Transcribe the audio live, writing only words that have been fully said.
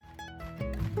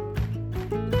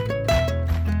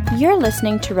You're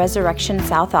listening to Resurrection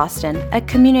South Austin, a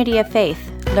community of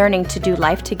faith, learning to do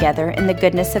life together in the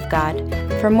goodness of God.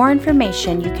 For more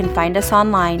information, you can find us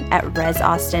online at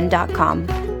resaustin.com.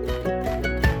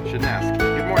 Shouldn't ask.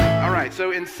 Good morning. All right,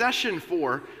 so in session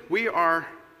 4, we are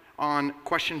on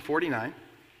question 49.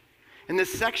 And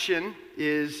this section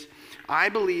is, I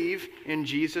believe in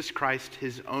Jesus Christ,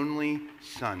 his only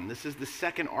Son. This is the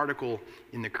second article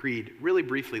in the Creed. Really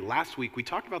briefly, last week we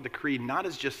talked about the Creed not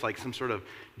as just like some sort of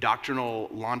doctrinal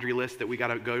laundry list that we got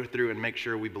to go through and make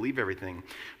sure we believe everything.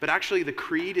 But actually the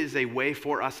Creed is a way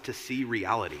for us to see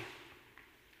reality.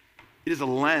 It is a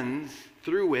lens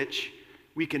through which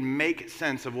we can make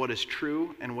sense of what is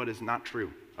true and what is not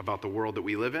true about the world that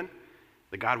we live in,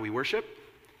 the God we worship,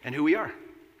 and who we are.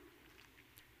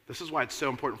 This is why it's so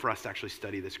important for us to actually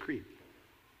study this creed.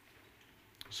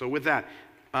 So with that,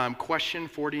 question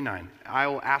 49. I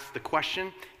will ask the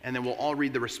question, and then we'll all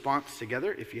read the response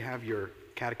together. If you have your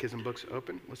catechism books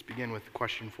open, let's begin with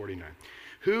question 49.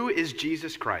 Who is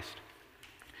Jesus Christ?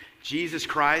 Jesus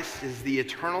Christ is the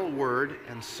eternal Word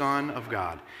and Son of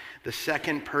God, the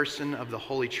second person of the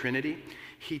Holy Trinity.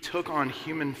 He took on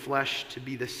human flesh to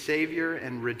be the Savior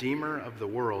and Redeemer of the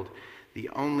world, the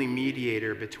only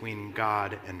mediator between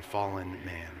God and fallen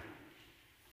man.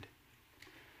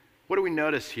 What do we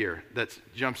notice here that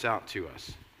jumps out to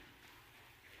us?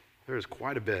 There is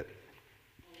quite a bit.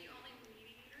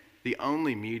 The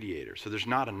only mediator. So there's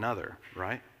not another,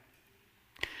 right?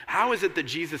 How is it that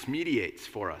Jesus mediates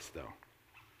for us, though?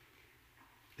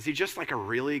 Is he just like a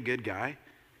really good guy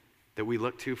that we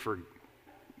look to for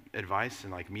advice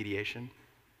and like mediation?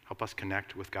 Help us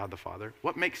connect with God the Father?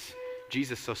 What makes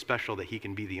Jesus so special that he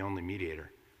can be the only mediator?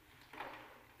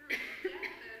 Through his death,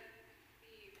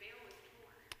 the veil was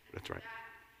torn. That's right.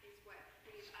 That is what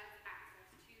gave us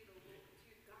access to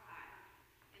God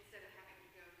instead of having to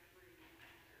go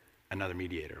through another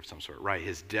mediator of some sort. Right,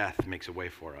 his death makes a way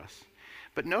for us.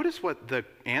 But notice what the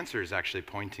answer is actually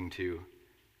pointing to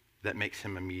that makes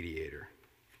him a mediator.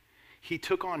 He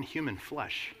took on human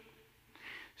flesh.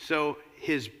 So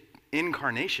his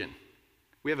incarnation,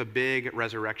 we have a big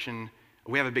resurrection,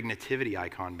 we have a big nativity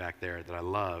icon back there that I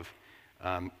love.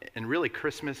 And really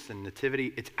Christmas and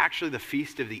nativity, it's actually the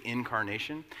feast of the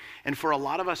incarnation. And for a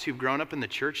lot of us who've grown up in the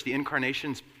church, the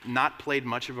incarnation's not played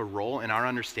much of a role in our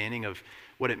understanding of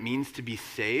what it means to be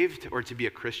saved or to be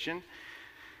a Christian.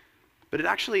 But it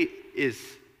actually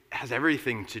has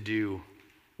everything to do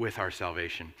with our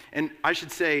salvation. And I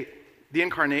should say, the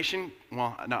incarnation,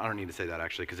 well, no, I don't need to say that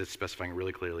actually because it's specifying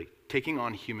really clearly, taking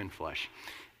on human flesh.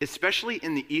 Especially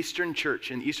in the Eastern Church,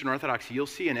 in Eastern Orthodoxy, you'll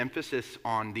see an emphasis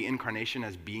on the incarnation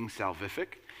as being salvific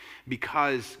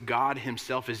because God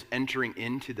himself is entering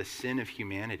into the sin of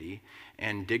humanity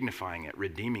and dignifying it,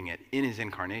 redeeming it in his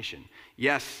incarnation.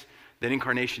 Yes, that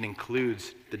incarnation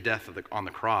includes the death on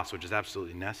the cross, which is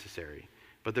absolutely necessary.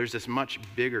 But there's this much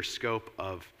bigger scope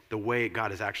of the way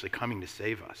God is actually coming to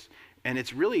save us. And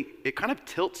it kind of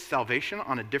tilts salvation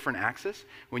on a different axis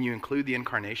when you include the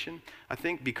incarnation. I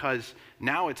think because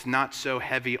now it's not so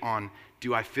heavy on,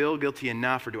 do I feel guilty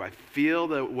enough or do I feel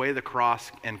the way of the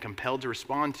cross and compelled to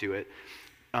respond to it?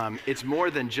 It's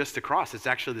more than just the cross. It's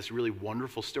actually this really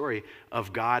wonderful story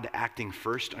of God acting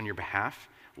first on your behalf,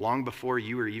 long before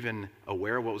you were even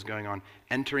aware of what was going on,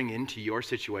 entering into your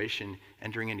situation,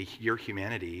 entering into your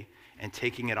humanity, and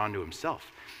taking it onto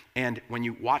himself. And when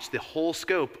you watch the whole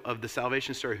scope of the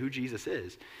salvation story, who Jesus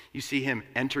is, you see him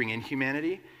entering in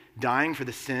humanity, dying for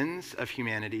the sins of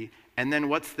humanity, and then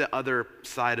what's the other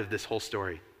side of this whole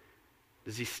story?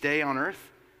 Does he stay on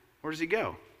earth, or does he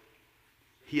go?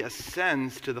 He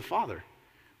ascends to the Father,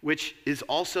 which is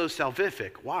also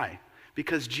salvific. Why?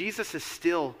 Because Jesus is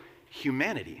still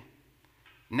humanity,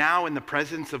 now in the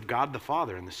presence of God the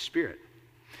Father and the Spirit.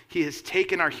 He has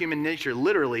taken our human nature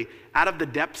literally out of the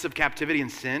depths of captivity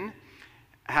and sin,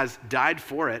 has died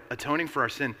for it, atoning for our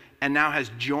sin, and now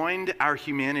has joined our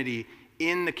humanity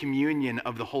in the communion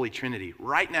of the Holy Trinity.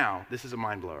 Right now, this is a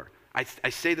mind blower. I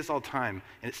say this all the time,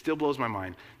 and it still blows my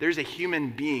mind. There's a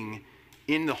human being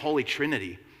in the Holy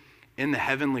Trinity, in the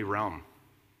heavenly realm.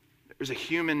 There's a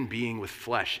human being with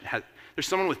flesh. There's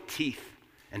someone with teeth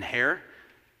and hair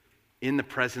in the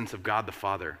presence of God the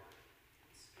Father.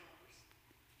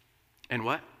 And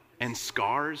what? And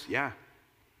scars, yeah.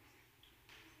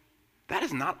 That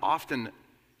is not often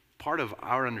part of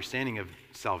our understanding of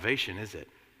salvation, is it?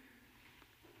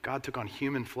 God took on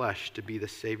human flesh to be the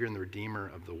Savior and the Redeemer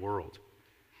of the world.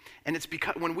 And it's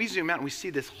because when we zoom out and we see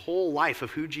this whole life of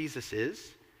who Jesus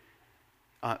is,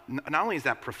 not only is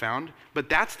that profound, but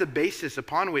that's the basis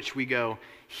upon which we go,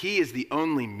 he is the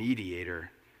only mediator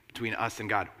between us and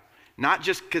God. Not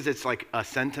just because it's like a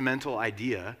sentimental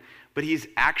idea, but he's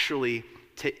actually,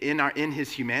 in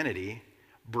his humanity,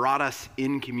 brought us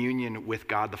in communion with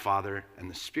God the Father and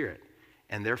the Spirit,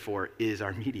 and therefore is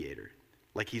our mediator.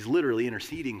 Like he's literally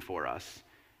interceding for us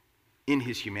in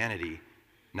his humanity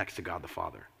next to God the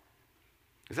Father.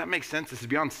 Does that make sense? This is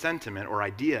beyond sentiment or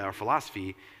idea or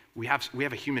philosophy. We have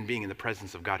a human being in the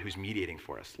presence of God who's mediating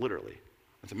for us, literally.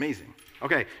 That's amazing.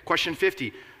 Okay, question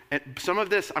 50. And some of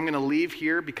this I'm going to leave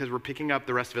here because we're picking up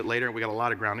the rest of it later. We got a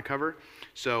lot of ground to cover.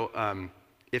 So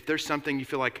if there's something you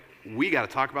feel like we got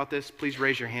to talk about this, please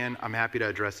raise your hand. I'm happy to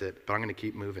address it, but I'm going to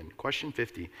keep moving. Question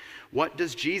 50. What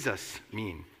does Jesus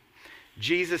mean?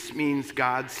 Jesus means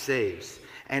God saves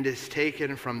and is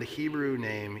taken from the Hebrew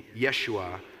name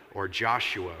Yeshua or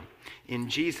Joshua. In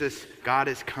Jesus, God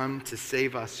has come to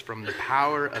save us from the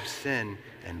power of sin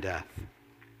and death.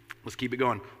 Let's keep it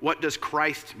going. What does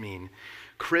Christ mean?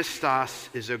 Christos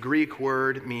is a Greek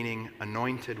word meaning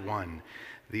anointed one.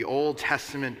 The Old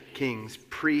Testament kings,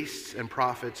 priests, and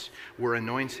prophets were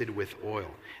anointed with oil.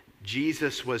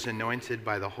 Jesus was anointed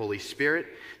by the Holy Spirit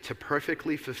to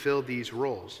perfectly fulfill these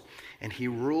roles, and he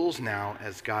rules now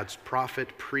as God's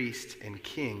prophet, priest, and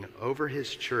king over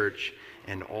his church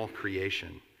and all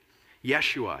creation.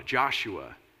 Yeshua,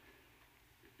 Joshua.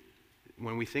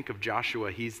 When we think of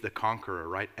Joshua, he's the conqueror,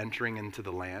 right? Entering into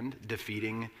the land,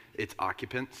 defeating its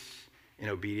occupants in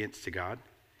obedience to God.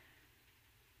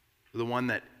 The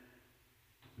one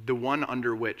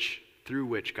through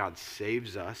which God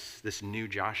saves us, this new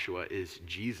Joshua, is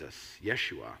Jesus,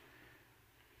 Yeshua.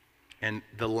 And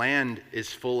the land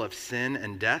is full of sin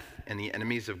and death and the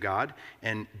enemies of God.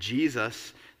 And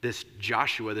Jesus, this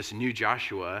Joshua, this new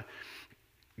Joshua,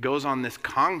 goes on this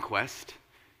conquest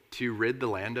to rid the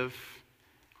land of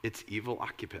its evil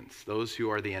occupants, those who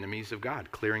are the enemies of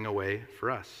God, clearing a way for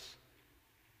us.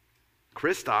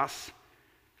 Christos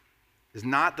is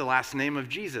not the last name of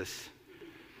Jesus,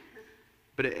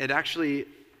 but it actually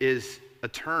is a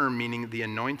term meaning the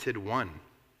anointed one.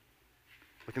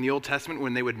 Like in the Old Testament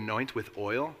when they would anoint with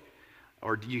oil,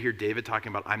 or do you hear David talking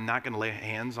about, I'm not going to lay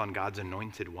hands on God's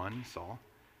anointed one, Saul?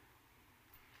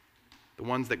 The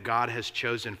ones that God has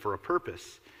chosen for a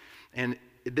purpose. And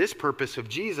this purpose of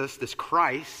Jesus, this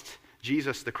Christ,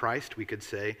 Jesus the Christ, we could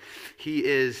say, he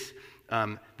is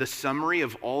the summary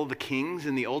of all the kings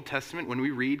in the Old Testament. When we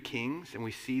read kings and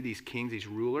we see these kings, these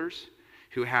rulers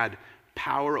who had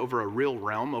power over a real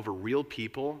realm, over real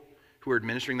people who were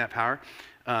administering that power,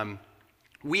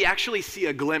 we actually see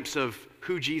a glimpse of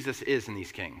who Jesus is in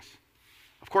these kings.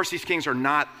 Of course, these kings are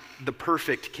not the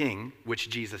perfect king, which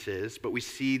Jesus is, but we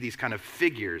see these kind of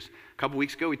figures. A couple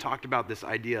weeks ago, we talked about this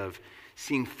idea of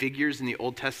seeing figures in the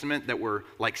Old Testament that were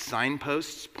like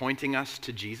signposts pointing us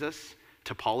to Jesus.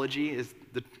 Typology is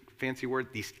the fancy word.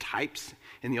 These types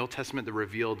in the Old Testament that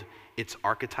revealed its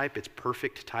archetype, its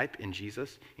perfect type in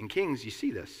Jesus. In Kings, you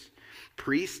see this.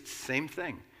 Priests, same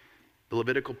thing. The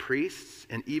Levitical priests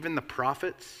and even the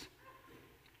prophets,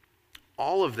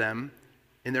 all of them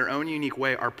in their own unique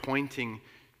way are pointing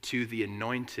to the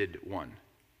anointed one.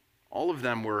 All of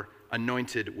them were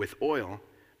anointed with oil,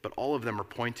 but all of them are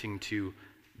pointing to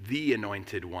the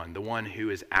anointed one, the one who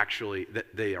is actually,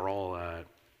 that they are all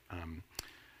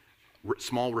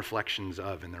small reflections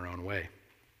of in their own way.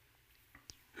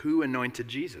 Who anointed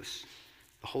Jesus?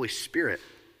 The Holy Spirit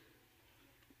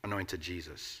anointed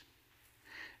Jesus.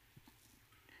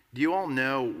 Do you all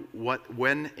know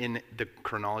when in the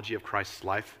chronology of Christ's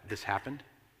life this happened?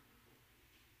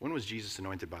 When was Jesus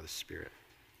anointed by the Spirit?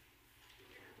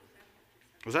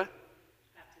 Was that?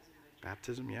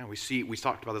 Baptism, yeah. We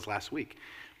talked about this last week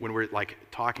when we're like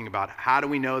talking about how do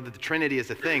we know that the Trinity is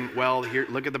a thing? Well, here,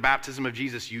 look at the baptism of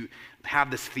Jesus. You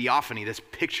have this theophany, this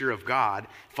picture of God,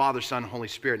 Father, Son, Holy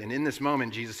Spirit. And in this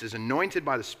moment, Jesus is anointed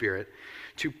by the Spirit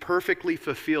to perfectly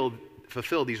fulfill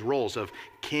these roles of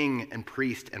king and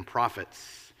priest and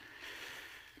prophets.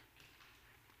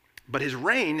 But his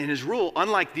reign and his rule,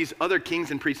 unlike these other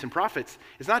kings and priests and prophets,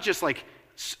 is not just like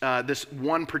this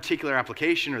one particular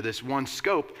application or this one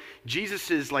scope.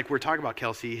 Jesus is, like we're talking about,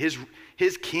 Kelsey,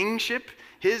 his kingship,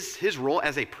 his role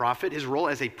as a prophet, his role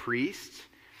as a priest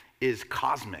is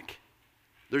cosmic.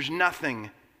 There's nothing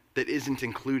that isn't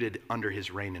included under his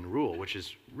reign and rule, which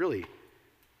is really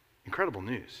incredible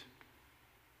news.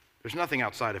 There's nothing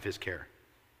outside of his care.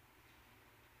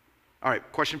 All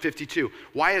right, question 52.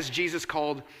 Why is Jesus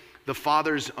called the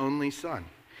Father's only Son?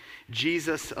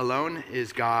 Jesus alone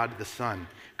is God the Son,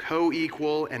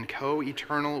 co-equal and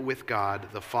co-eternal with God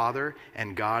the Father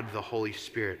and God the Holy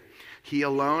Spirit. He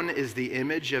alone is the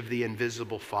image of the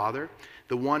invisible Father,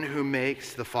 the one who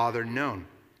makes the Father known.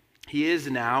 He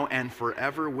is now and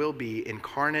forever will be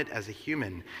incarnate as a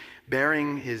human,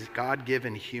 bearing his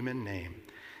God-given human name.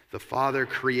 The Father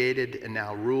created and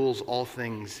now rules all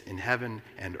things in heaven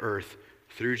and earth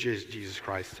through Jesus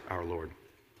Christ our Lord.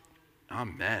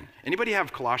 Amen. Anybody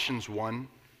have Colossians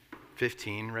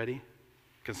 1:15 ready?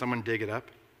 Can someone dig it up?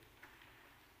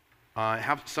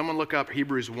 Have someone look up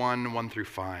Hebrews 1 through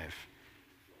 5.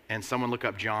 And someone look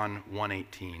up John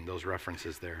 1:18, those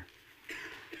references there.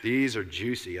 These are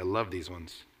juicy. I love these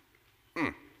ones.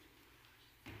 I'm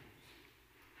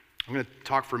going to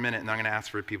talk for a minute, and I'm going to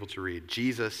ask for people to read.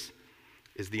 Jesus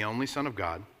is the only Son of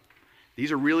God.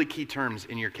 These are really key terms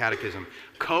in your catechism.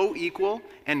 Co-equal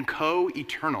and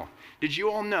co-eternal. Did you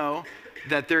all know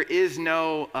that there is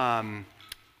no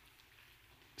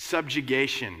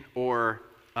subjugation or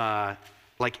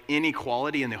like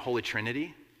inequality in the Holy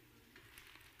Trinity?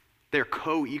 They're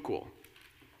co-equal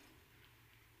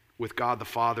with God the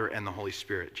Father and the Holy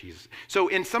Spirit, Jesus. So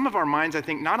in some of our minds, I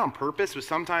think, not on purpose, but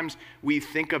sometimes we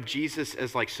think of Jesus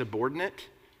as like subordinate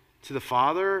to the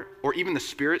Father, or even the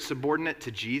Spirit subordinate to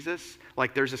Jesus.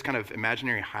 Like there's this kind of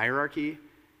imaginary hierarchy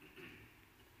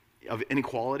of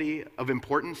inequality, of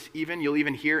importance even. You'll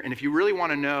even hear, and if you really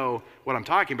want to know what I'm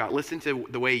talking about, listen to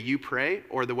the way you pray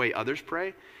or the way others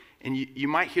pray, and you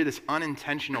might hear this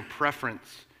unintentional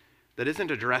preference that isn't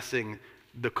addressing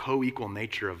the co-equal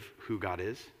nature of who God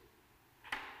is.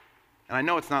 And I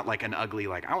know it's not like an ugly,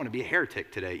 like, I want to be a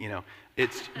heretic today, you know.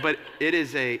 But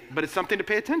it's something to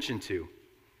pay attention to.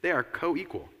 They are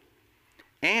co-equal.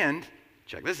 And,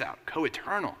 check this out,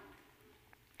 co-eternal.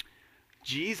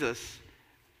 Jesus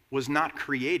was not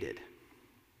created.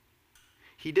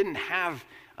 He didn't have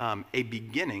a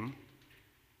beginning,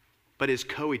 but is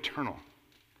co-eternal.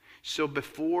 So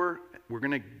before, we're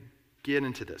going to get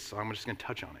into this, so I'm just going to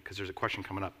touch on it, because there's a question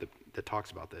coming up that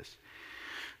talks about this.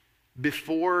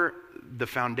 Before the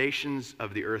foundations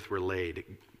of the earth were laid,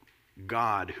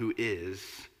 God, who is,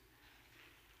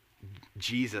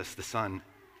 Jesus the Son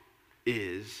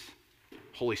is,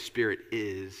 Holy Spirit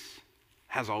is,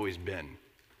 has always been,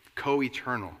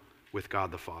 co-eternal with God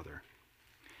the Father.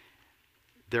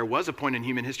 There was a point in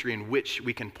human history in which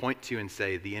we can point to and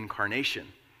say the incarnation,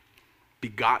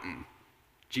 begotten,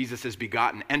 Jesus is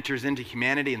begotten, enters into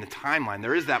humanity in the timeline.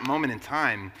 There is that moment in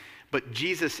time. But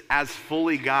Jesus, as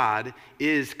fully God,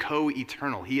 is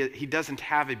co-eternal. He doesn't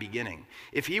have a beginning.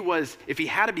 If he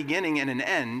had a beginning and an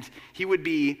end, he would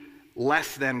be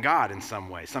less than God in some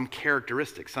way, some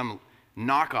characteristic, some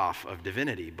knockoff of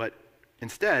divinity. But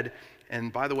instead,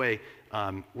 and by the way,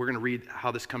 we're going to read how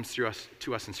this comes through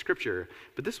to us in Scripture.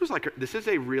 But this is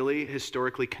a really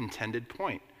historically contended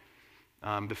point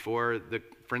before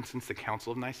for instance, the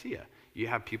Council of Nicaea. You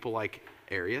have people like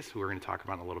Arius, who we're going to talk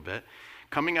about in a little bit,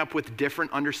 coming up with different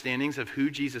understandings of who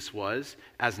Jesus was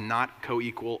as not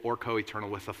co-equal or co-eternal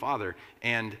with the Father.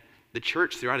 And the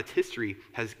church throughout its history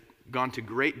has gone to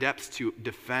great depths to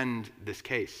defend this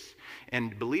case.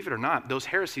 And believe it or not, those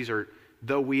heresies are,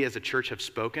 though we as a church have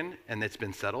spoken and it's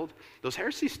been settled, those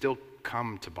heresies still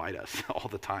come to bite us all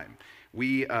the time.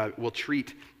 We will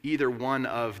treat either one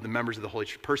of the members of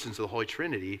the persons of the Holy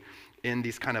Trinity in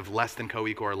these kind of less than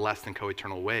co-equal or less than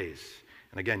co-eternal ways.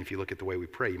 And again, if you look at the way we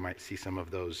pray, you might see some of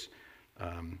those,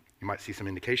 you might see some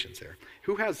indications there.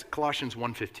 Who has Colossians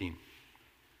 1:15?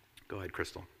 Go ahead,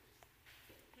 Crystal.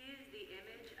 He is the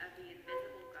image of the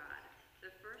invisible God, the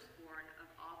firstborn of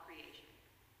all creation.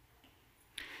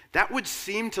 That would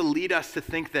seem to lead us to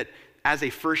think that as a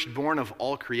firstborn of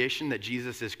all creation, that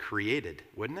Jesus is created,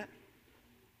 wouldn't it?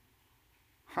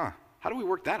 How do we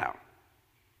work that out?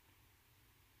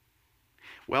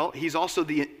 Well, he's also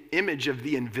the image of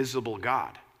the invisible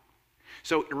God.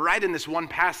 So right in this one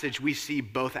passage, we see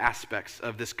both aspects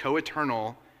of this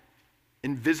co-eternal,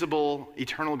 invisible,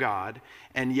 eternal God,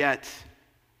 and yet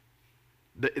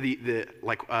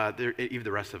even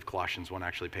the rest of Colossians 1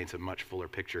 actually paints a much fuller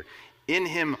picture. In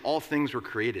him, all things were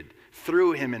created.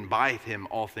 Through him and by him,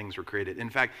 all things were created. In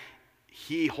fact,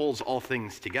 he holds all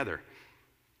things together.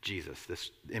 Jesus,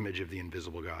 this image of the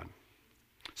invisible God.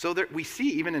 So there, we see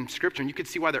even in Scripture, and you can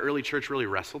see why the early church really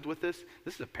wrestled with this.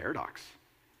 This is a paradox.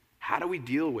 How do we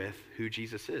deal with who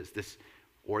Jesus is?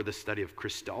 Or the study of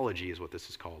Christology is what this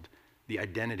is called. The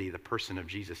identity, the person of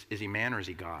Jesus. Is he man or is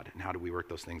he God? And how do we work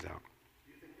those things out?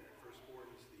 Do you think that firstborn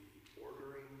is the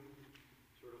ordering,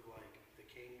 sort of like the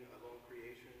king of all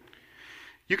creation?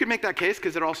 You could make that case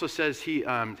because it also says he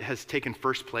has taken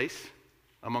first place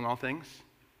among all things,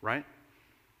 right?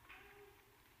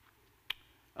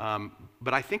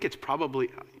 But I think it's probably,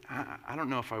 I don't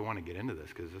know if I want to get into this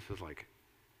because this is like,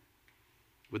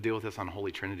 we'll deal with this on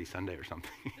Holy Trinity Sunday or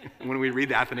something when we read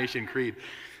the Athanasian Creed.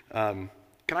 Can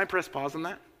I press pause on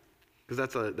that?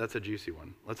 Because that's a juicy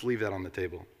one. Let's leave that on the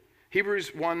table.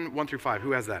 Hebrews 1 through 5.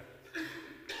 Who has that?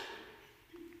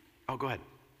 Oh, go ahead.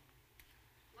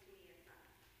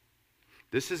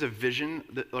 This is a vision,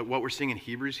 like what we're seeing in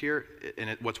Hebrews here,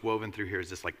 and what's woven through here is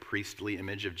this like priestly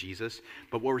image of Jesus.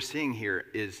 But what we're seeing here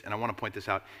is, and I want to point this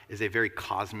out, is a very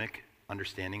cosmic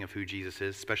understanding of who Jesus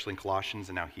is, especially in Colossians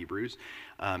and now Hebrews.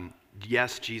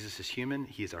 Yes, Jesus is human;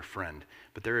 he is our friend.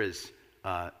 But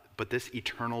but this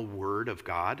eternal Word of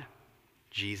God,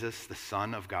 Jesus, the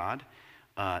Son of God,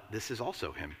 this is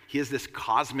also him. He is this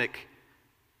cosmic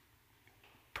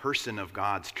person of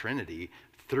God's Trinity,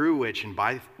 through which and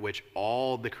by which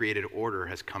all the created order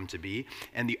has come to be.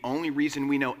 And the only reason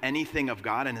we know anything of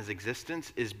God and his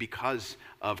existence is because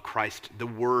of Christ, the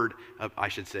Word of, I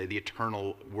should say, the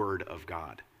eternal Word of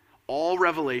God. All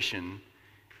revelation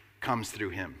comes through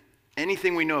him.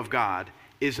 Anything we know of God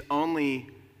is only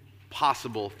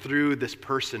possible through this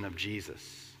person of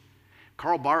Jesus.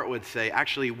 Karl Barth would say,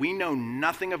 actually, we know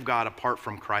nothing of God apart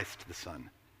from Christ the Son.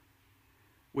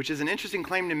 Which is an interesting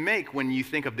claim to make when you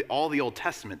think of all the Old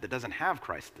Testament that doesn't have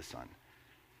Christ the Son.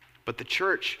 But the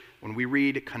church, when we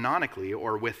read canonically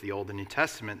or with the Old and New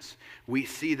Testaments, we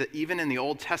see that even in the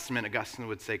Old Testament, Augustine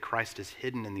would say Christ is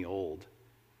hidden in the Old.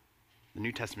 The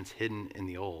New Testament's hidden in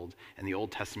the Old, and the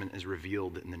Old Testament is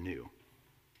revealed in the New.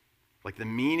 Like the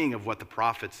meaning of what the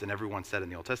prophets and everyone said in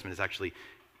the Old Testament is actually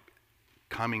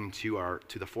coming to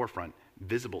the forefront,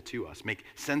 visible to us, make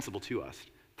sensible to us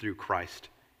through Christ.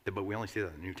 But we only see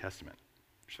that in the New Testament.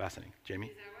 It's fascinating. Jamie?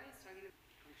 Is that why it's talking about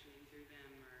functioning through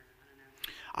them,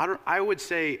 or I don't know? I would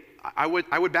say, I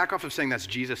would back off of saying that's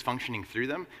Jesus functioning through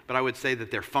them, but I would say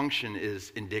that their function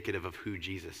is indicative of who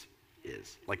Jesus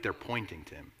is. Like they're pointing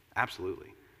to him.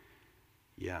 Absolutely.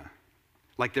 Yeah.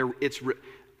 Like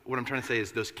what I'm trying to say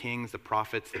is those kings, the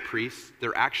prophets, the priests,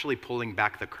 they're actually pulling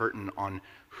back the curtain on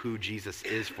who Jesus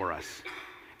is for us.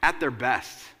 At their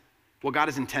best, what God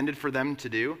has intended for them to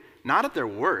do, not at their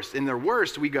worst. In their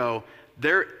worst, we go,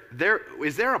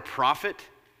 is there a prophet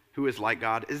who is like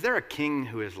God? Is there a king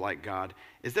who is like God?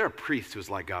 Is there a priest who is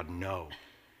like God? No.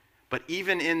 But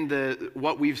even in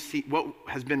what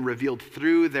has been revealed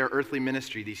through their earthly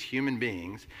ministry, these human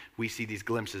beings, we see these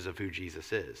glimpses of who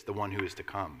Jesus is, the one who is to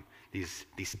come.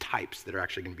 These types that are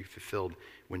actually going to be fulfilled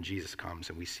when Jesus comes,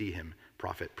 and we see him,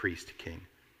 prophet, priest, king.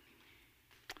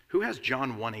 Who has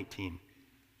John 1:18?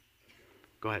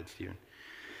 Go ahead, Stephen.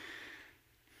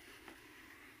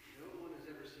 No one has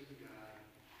ever seen God,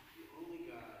 the only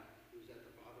God who is at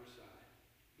the Father's side.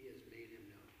 He has made him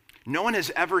known. No one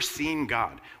has ever seen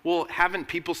God. Well, haven't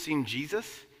people seen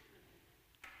Jesus?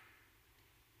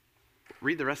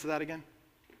 Read the rest of that again.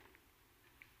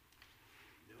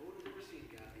 No one has ever seen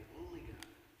God, the only God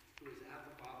who is at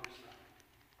the Father's side.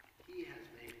 He has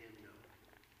made him known.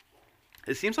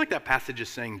 It seems like that passage is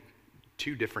saying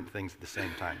two different things at the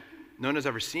same time. No one has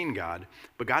ever seen God,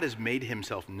 but God has made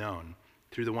himself known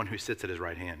through the one who sits at his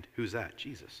right hand. Who's that?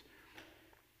 Jesus.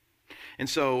 And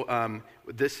so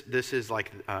this is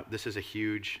a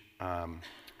huge.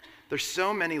 There's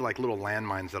so many like little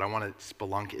landmines that I want to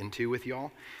spelunk into with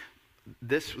y'all.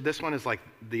 This one is like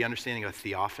the understanding of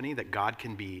theophany, that God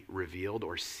can be revealed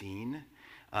or seen.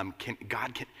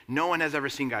 No one has ever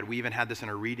seen God. We even had this in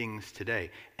our readings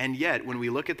today. And yet, when we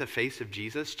look at the face of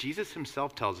Jesus, Jesus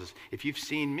himself tells us, if you've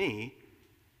seen me,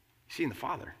 you've seen the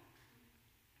Father.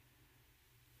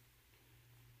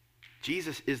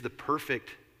 Jesus is the perfect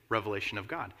revelation of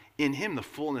God. In him, the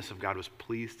fullness of God was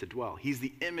pleased to dwell. He's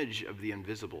the image of the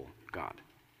invisible God.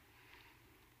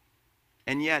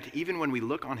 And yet, even when we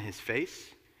look on his face,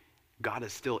 God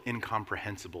is still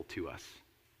incomprehensible to us.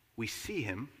 We see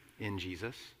him in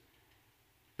Jesus.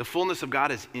 The fullness of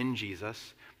God is in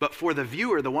Jesus. But for the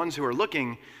viewer, the ones who are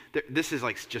looking, this is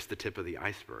like just the tip of the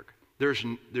iceberg.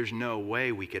 There's no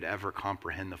way we could ever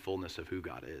comprehend the fullness of who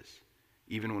God is,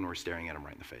 even when we're staring at him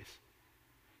right in the face.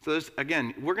 So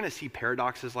again, we're going to see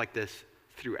paradoxes like this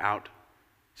throughout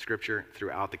Scripture,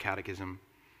 throughout the Catechism.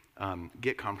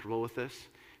 Get comfortable with this,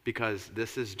 because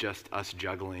this is just us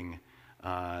juggling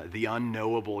the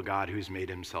unknowable God who's made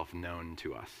himself known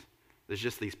to us. There's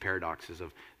just these paradoxes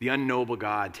of the unknowable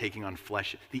God taking on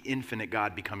flesh, the infinite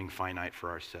God becoming finite for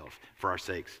ourselves, for our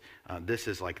sakes. This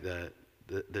is like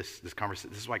this conversation.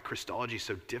 This is why Christology is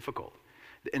so difficult,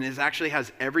 and it actually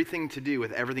has everything to do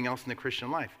with everything else in the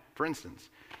Christian life. For instance,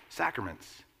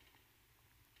 sacraments.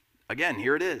 Again,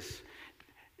 here it is.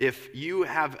 If you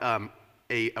have a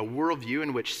worldview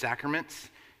in which sacraments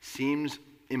seems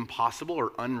impossible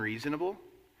or unreasonable,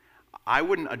 I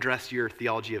wouldn't address your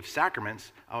theology of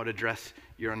sacraments. I would address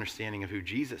your understanding of who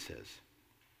Jesus is.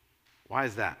 Why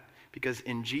is that? Because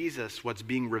in Jesus, what's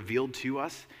being revealed to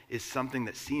us is something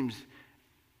that seems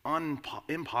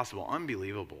impossible,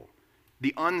 unbelievable.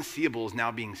 The unseeable is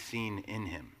now being seen in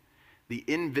him. The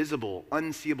invisible,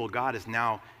 unseeable God is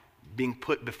now being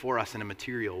put before us in a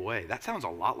material way. That sounds a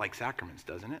lot like sacraments,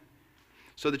 doesn't it?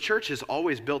 So the church has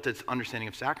always built its understanding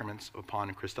of sacraments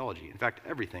upon Christology. In fact,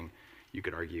 everything, you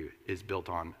could argue, is built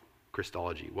on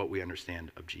Christology, what we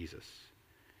understand of Jesus.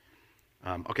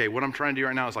 Okay, what I'm trying to do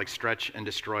right now is like stretch and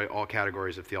destroy all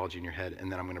categories of theology in your head,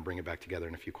 and then I'm going to bring it back together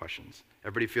in a few questions.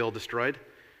 Everybody feel destroyed?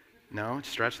 No?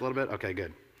 Stretch a little bit? Okay,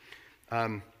 good.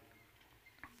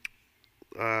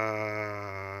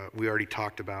 We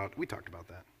talked about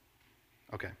that.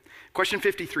 Okay. Question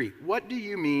 53. What do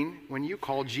you mean when you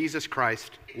call Jesus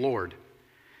Christ Lord?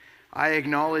 I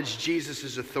acknowledge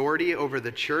Jesus' authority over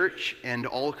the church and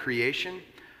all creation,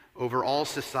 over all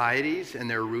societies and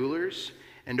their rulers,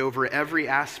 and over every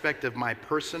aspect of my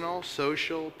personal,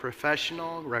 social,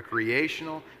 professional,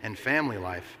 recreational, and family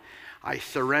life. I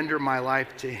surrender my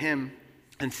life to him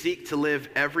and seek to live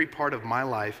every part of my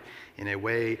life in a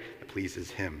way that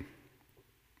pleases him.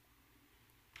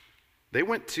 They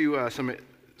went to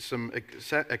some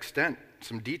extent,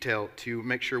 some detail to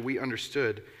make sure we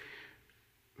understood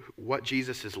what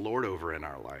Jesus is Lord over in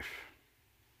our life.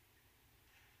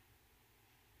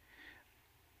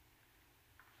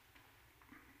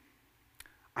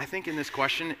 I think in this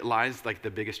question lies like the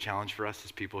biggest challenge for us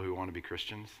as people who want to be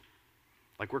Christians.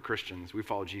 Like, we're Christians, we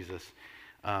follow Jesus.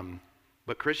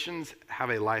 But Christians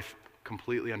have a life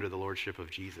completely under the lordship of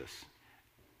Jesus.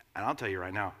 And I'll tell you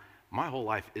right now, my whole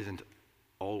life isn't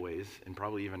always, and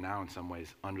probably even now in some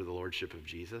ways, under the lordship of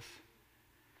Jesus.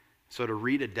 So to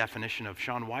read a definition of,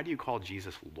 Sean, why do you call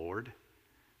Jesus Lord?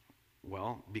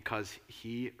 Well, because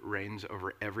he reigns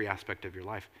over every aspect of your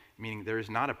life. Meaning there is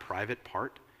not a private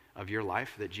part of your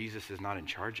life that Jesus is not in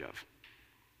charge of.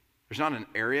 There's not an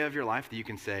area of your life that you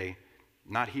can say,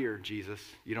 not here, Jesus,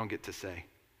 you don't get to say.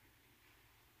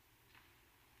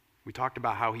 We talked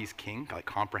about how he's king, like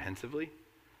comprehensively.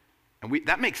 And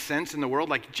that makes sense in the world,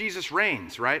 like Jesus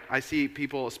reigns, right? I see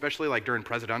people, especially like during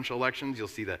presidential elections, you'll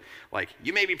see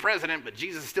you may be president, but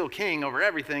Jesus is still king over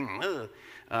everything.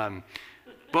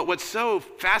 But what's so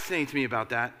fascinating to me about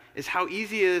that is how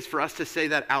easy it is for us to say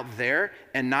that out there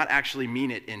and not actually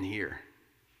mean it in here.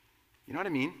 You know what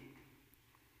I mean?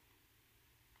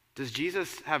 Does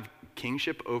Jesus have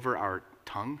kingship over our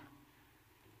tongue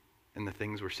and the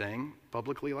things we're saying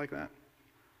publicly like that?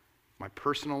 My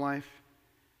personal life,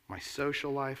 my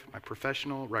social life, my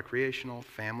professional, recreational,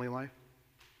 family life.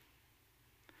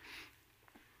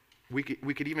 We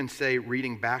could even say,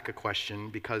 reading back a question,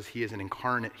 because he is an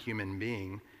incarnate human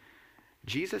being,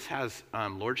 Jesus has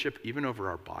lordship even over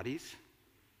our bodies.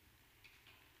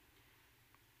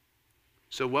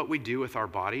 So what we do with our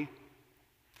body,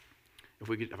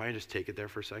 if I just take it there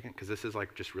for a second, because this is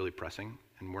like just really pressing,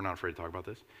 and we're not afraid to talk about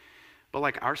this. But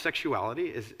like our sexuality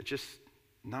is just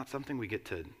not something we get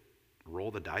to roll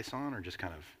the dice on or just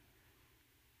kind of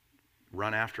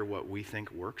run after what we think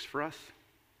works for us.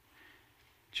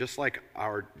 Just like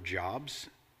our jobs,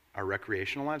 our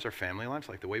recreational lives, our family lives,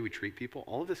 like the way we treat people,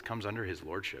 all of this comes under his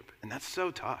lordship. And that's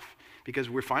so tough because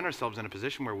we find ourselves in a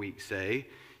position where we say,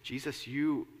 Jesus,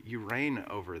 you reign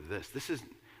over this.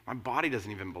 My body doesn't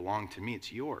even belong to me.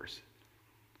 It's yours.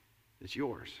 It's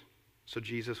yours. So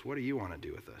Jesus, what do you want to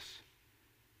do with this?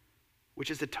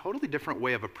 Which is a totally different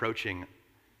way of approaching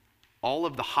all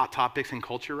of the hot topics in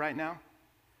culture right now.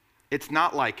 It's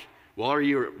not like, well, are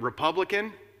you a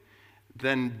Republican?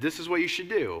 Then this is what you should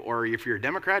do. Or if you're a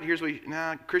Democrat, here's what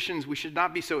Christians, we should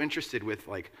not be so interested with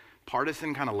like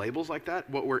partisan kind of labels like that.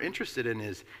 What we're interested in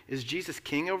is Jesus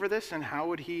king over this, and how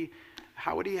would he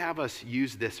have us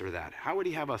use this or that? How would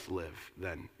he have us live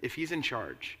then? If he's in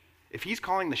charge, if he's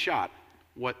calling the shot,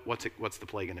 what's the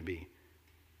play going to be?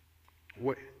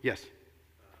 What? Yes.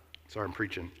 Sorry, I'm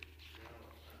preaching.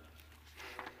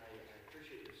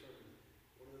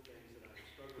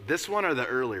 This one or the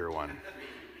earlier one?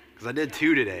 Because I did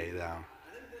 2 today, though.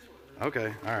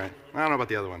 Okay, all right. I don't know about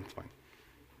the other one. It's fine.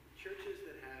 Churches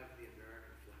that have the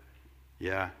American flag.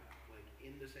 Yeah. Like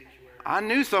in the sanctuary. I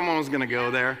knew someone was going to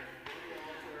go there.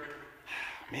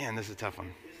 Man, this is a tough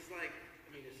one. This is like,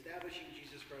 establishing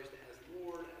Jesus Christ as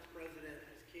Lord, as President,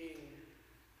 as King.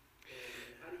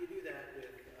 And how do you do that with,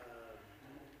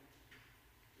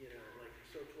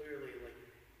 so clearly,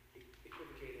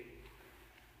 equivocating?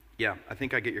 Yeah, I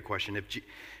think I get your question.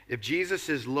 If Jesus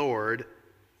is Lord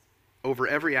over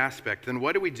every aspect, then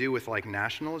what do we do with like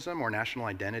nationalism or national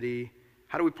identity?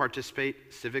 How do we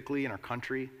participate civically in our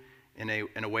country in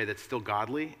a way that's still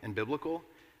godly and biblical,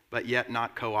 but yet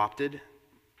not co-opted,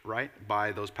 right,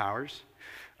 by those powers?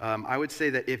 I would say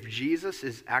that if Jesus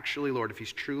is actually Lord, if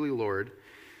he's truly Lord,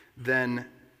 then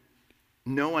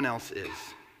No one else is.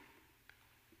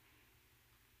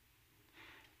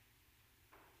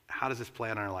 How does this play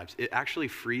out in our lives? It actually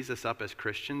frees us up as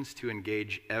Christians to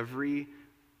engage every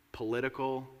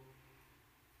political,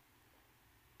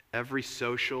 every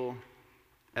social,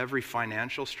 every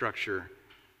financial structure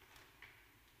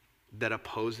that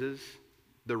opposes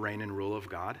the reign and rule of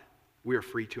God. We are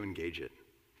free to engage it.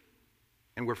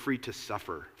 And we're free to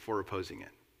suffer for opposing it.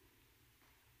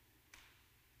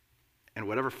 And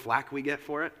whatever flack we get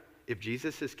for it, if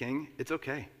Jesus is king, it's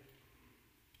okay.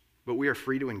 But we are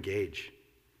free to engage.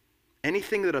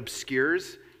 Anything that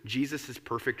obscures Jesus'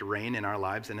 perfect reign in our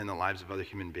lives and in the lives of other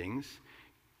human beings,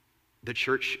 the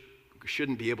church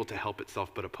shouldn't be able to help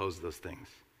itself but oppose those things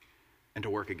and to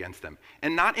work against them.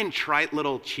 And not in trite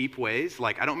little cheap ways,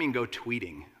 like I don't mean go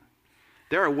tweeting.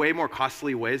 There are way more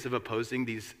costly ways of opposing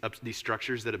these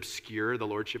structures that obscure the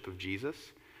lordship of Jesus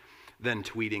than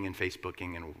tweeting and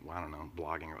Facebooking and, I don't know,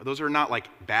 blogging. Those are not like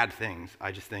bad things.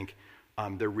 I just think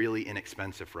they're really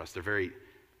inexpensive for us.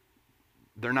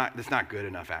 It's not good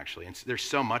enough, actually. And there's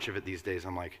so much of it these days.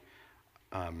 I'm like,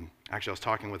 actually, I was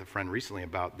talking with a friend recently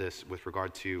about this with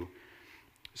regard to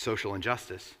social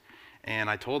injustice. And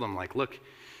I told him, like, look,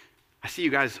 I see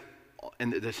you guys,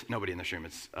 and there's nobody in this room,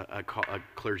 it's a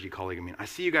clergy colleague of mine. I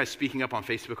see you guys speaking up on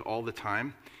Facebook all the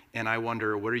time, and I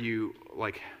wonder, what are you,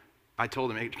 like, I told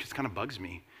him, it just kind of bugs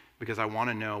me, because I want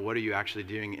to know, what are you actually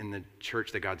doing in the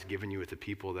church that God's given you with the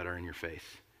people that are in your face?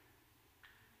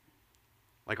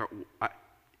 Like,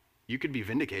 you could be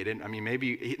vindicated. I mean,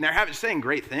 maybe, they're saying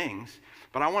great things,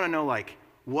 but I want to know, like,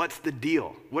 what's the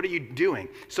deal? What are you doing?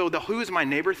 So the who's my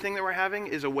neighbor thing that we're having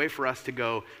is a way for us to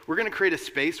go, we're going to create a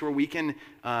space where we can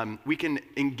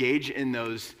engage in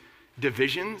those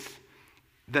divisions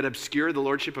that obscure the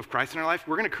lordship of Christ in our life.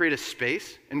 We're going to create a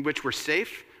space in which we're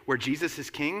safe, where Jesus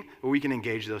is king, where we can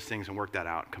engage those things and work that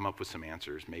out and come up with some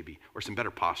answers maybe, or some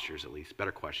better postures at least,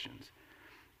 better questions.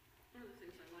 One of the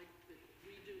things I like that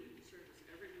we do in service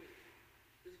every week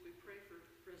is we pray for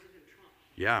President Trump.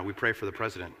 Yeah, we pray for the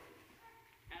president.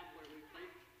 Adler, we pray.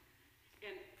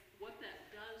 And what that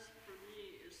does for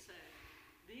me is say,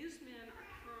 these men are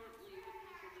currently the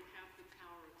people that have the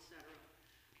power, etc.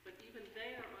 But even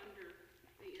they are under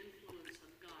the influence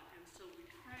of God. And so we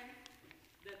pray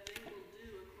that they will do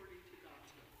according to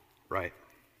God's will. Right.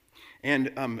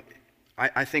 And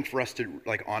I think for us to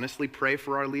like honestly pray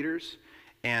for our leaders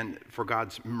and for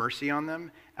God's mercy on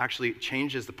them actually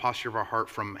changes the posture of our heart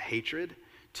from hatred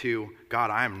to,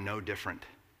 God, I am no different.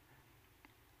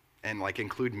 And like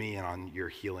include me on your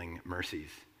healing mercies.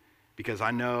 Because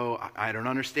I know I don't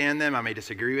understand them, I may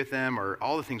disagree with them, or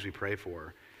all the things we pray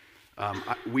for.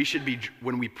 We should be,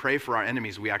 when we pray for our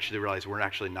enemies, we actually realize we're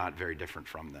actually not very different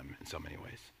from them in so many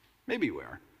ways. Maybe we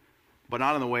are, but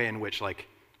not in the way in which like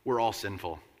we're all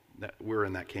sinful, that we're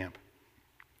in that camp.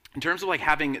 In terms of like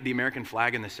having the American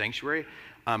flag in the sanctuary,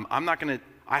 I'm not going to,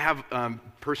 I have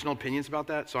personal opinions about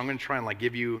that, so I'm going to try and like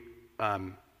give you, a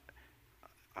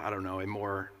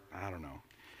more,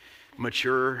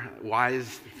 mature, wise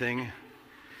thing.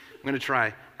 I'm going to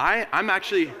try. I'm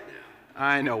actually,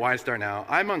 I know, why start now?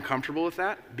 I'm uncomfortable with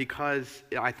that because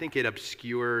I think it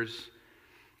obscures,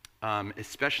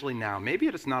 especially now, maybe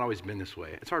it's not always been this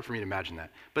way. It's hard for me to imagine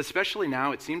that. But especially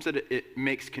now, it seems that it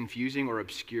makes confusing or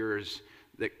obscures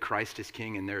that Christ is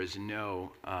king and there is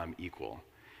no equal.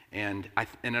 And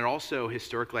it also,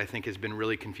 historically, I think has been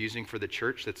really confusing for the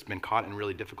church that's been caught in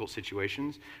really difficult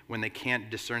situations when they can't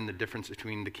discern the difference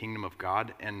between the kingdom of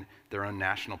God and their own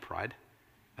national pride.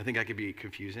 I think that could be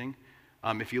confusing.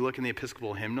 If you look in the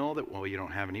Episcopal hymnal, you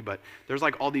don't have any, but there's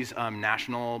like all these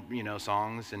national,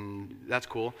 songs, and that's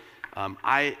cool.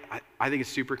 I think it's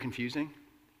super confusing.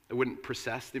 I wouldn't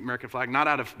process the American flag, not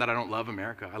out of that I don't love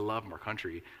America. I love our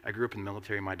country. I grew up in the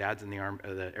military. My dad's in the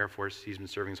Air Force. He's been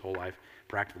serving his whole life,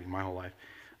 practically my whole life.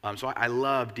 So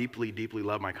I deeply, deeply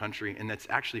love my country, and that's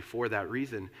actually for that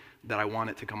reason that I want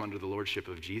it to come under the lordship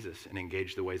of Jesus and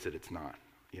engage the ways that it's not,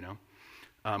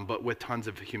 but with tons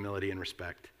of humility and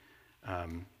respect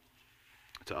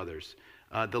to others.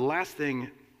 The last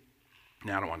thing,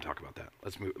 I don't want to talk about that.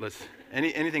 Let's move.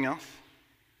 Anything else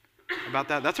about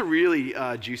that? That's a really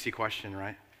juicy question,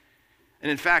 right?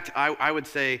 And in fact, I would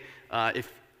say I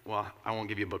won't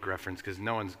give you a book reference because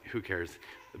who cares?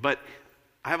 But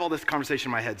I have all this conversation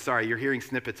in my head. Sorry, you're hearing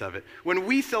snippets of it. When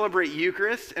we celebrate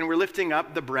Eucharist and we're lifting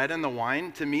up the bread and the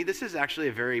wine, to me, this is actually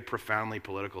a very profoundly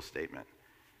political statement.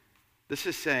 This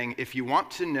is saying, if you want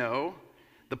to know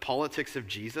the politics of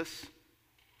Jesus,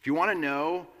 if you want to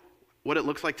know what it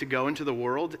looks like to go into the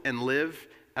world and live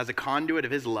as a conduit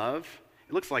of his love,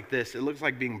 it looks like this. It looks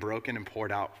like being broken and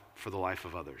poured out for the life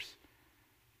of others.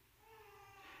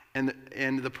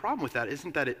 And the problem with that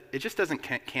isn't that it just doesn't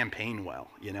campaign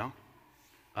well, you know?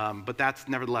 But that's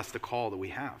nevertheless the call that we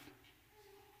have.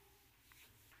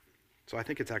 So I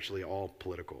think it's actually all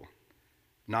political.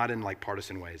 Not in like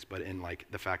partisan ways, but in like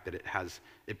the fact that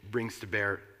it brings to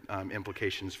bear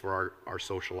implications for our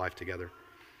social life together.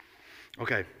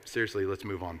 Okay, seriously, let's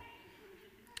move on.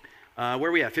 Where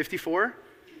are we at, 54?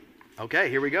 Okay,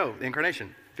 here we go, the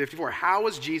incarnation. 54, how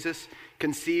was Jesus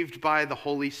conceived by the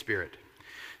Holy Spirit?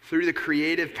 Through the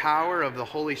creative power of the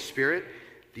Holy Spirit,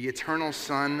 the eternal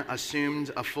Son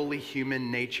assumed a fully human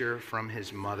nature from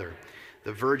his mother,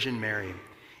 the Virgin Mary,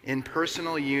 in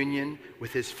personal union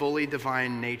with his fully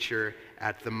divine nature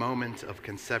at the moment of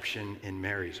conception in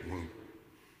Mary's womb.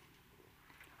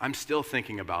 I'm still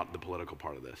thinking about the political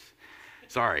part of this.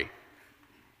 Sorry.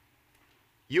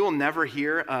 You will never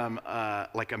hear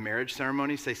like a marriage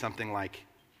ceremony say something like,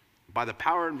 by the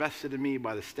power invested in me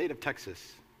by the state of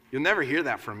Texas. You'll never hear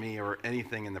that from me or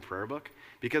anything in the prayer book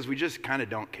because we just kind of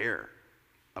don't care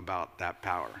about that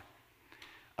power.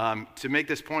 To make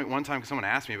this point, one time someone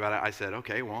asked me about it, I said,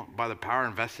 okay, well, by the power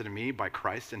invested in me by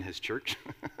Christ and his church,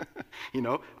 you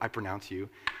know, I pronounce you.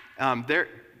 Not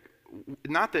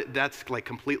that that's like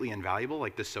completely invaluable,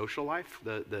 like the social life,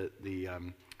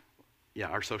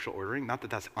 our social ordering, not that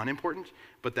that's unimportant,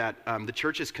 but that the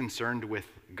church is concerned with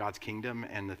God's kingdom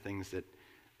and the things that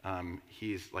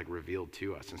he's like revealed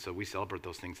to us. And so we celebrate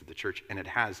those things at the church, and it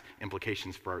has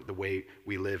implications for the way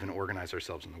we live and organize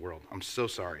ourselves in the world. I'm so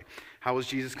sorry. How was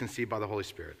Jesus conceived by the Holy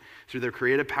Spirit? Through the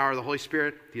creative power of the Holy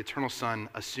Spirit, the eternal Son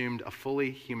assumed a fully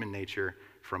human nature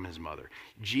from his mother.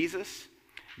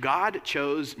 God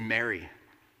chose Mary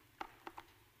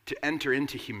to enter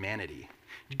into humanity.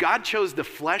 God chose the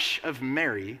flesh of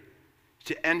Mary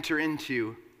to enter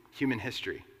into human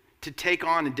history, to take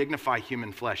on and dignify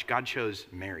human flesh. God chose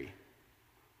Mary.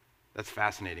 That's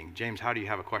fascinating. James, how do you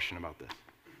have a question about this?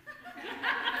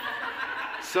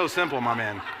 So simple, my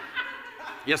man.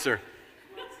 Yes, sir. Okay,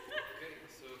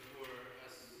 so for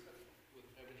us with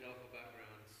evangelical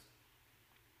backgrounds,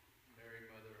 Mary,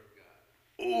 Mother of God.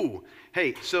 Ooh,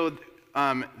 hey, so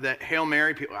the Hail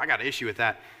Mary people, I got an issue with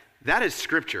that. That is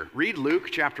scripture. Read Luke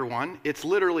chapter 1. It's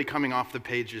literally coming off the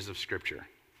pages of scripture.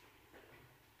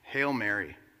 Hail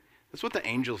Mary. That's what the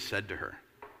angel said to her.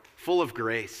 Full of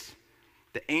grace.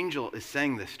 The angel is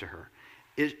saying this to her.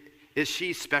 Is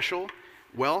she special?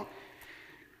 Well,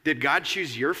 did God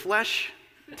choose your flesh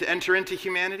to enter into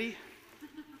humanity?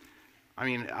 I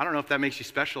mean, I don't know if that makes you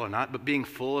special or not, but being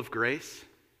full of grace.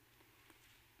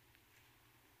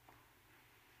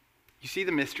 You see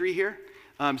the mystery here?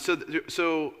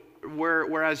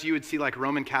 Whereas you would see like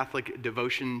Roman Catholic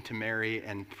devotion to Mary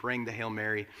and praying the Hail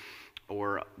Mary,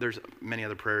 or there's many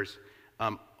other prayers,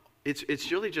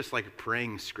 it's really just like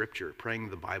praying scripture, praying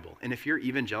the Bible. And if you're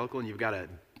evangelical and you've got a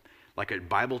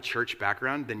Bible church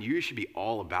background, then you should be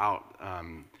all about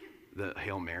the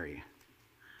Hail Mary.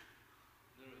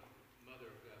 Mother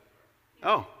of God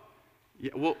part. Oh,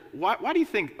 yeah. Well, why do you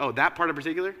think? Oh, that part in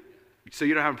particular. So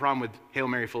you don't have a problem with Hail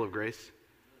Mary, full of grace?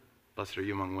 Blessed are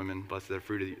you among women. Blessed is the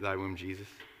fruit of thy womb, Jesus.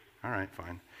 All right,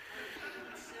 fine.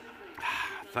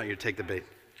 I thought you'd take the bait.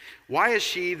 Why is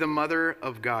she the mother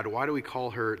of God? Why do we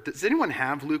call her? Does anyone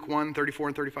have Luke 1, 34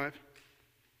 and 35?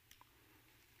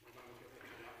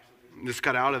 This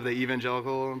cut out of the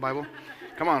evangelical Bible?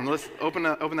 Come on, let's open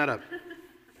that up.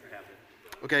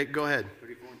 Okay, go ahead.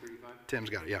 34 and 35? Tim's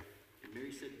got it, yeah. And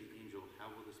Mary said to the angel, how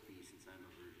will this be since I am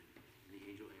a virgin? And the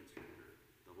angel answered her,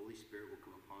 the Holy Spirit will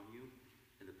come upon you,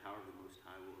 and the power of the Most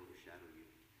High will overshadow you.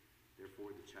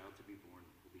 Therefore, the child to be born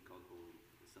will be called Holy,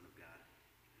 the Son of God.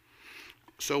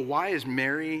 So why is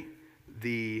Mary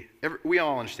we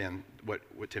all understand what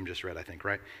Tim just read, I think,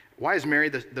 right? Why is Mary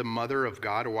the mother of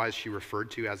God, or why is she referred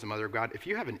to as the mother of God? If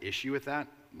you have an issue with that,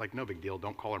 like no big deal,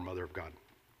 don't call her mother of God.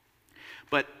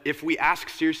 But if we ask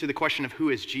seriously the question of who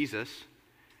is Jesus,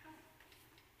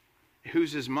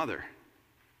 who's his mother?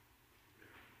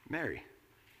 Mary.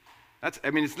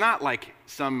 It's not like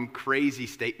some crazy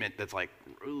statement that's like,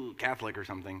 ooh, Catholic or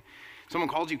something. Someone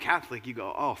calls you Catholic, you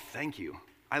go, oh, thank you.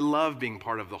 I love being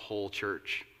part of the whole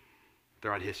church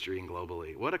throughout history and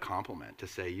globally. What a compliment to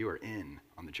say you are in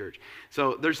on the church.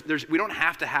 So we don't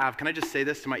have to have, can I just say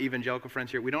this to my evangelical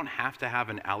friends here? We don't have to have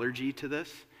an allergy to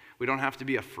this. We don't have to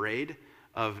be afraid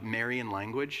of Marian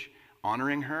language,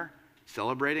 honoring her,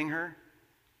 celebrating her.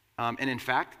 And in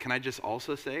fact, can I just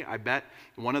also say, I bet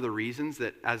one of the reasons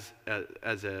that as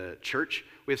a church,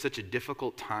 we have such a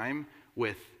difficult time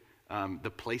with the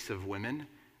place of women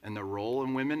and the role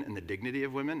in women and the dignity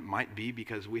of women might be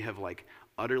because we have like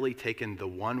utterly taken the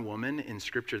one woman in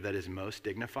Scripture that is most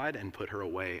dignified and put her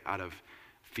away out of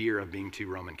fear of being too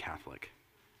Roman Catholic.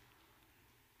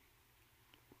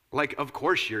 Like, of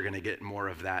course you're going to get more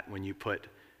of that when you put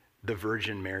the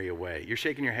Virgin Mary away. You're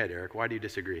shaking your head, Eric. Why do you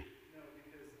disagree? No,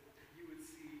 because you would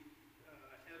see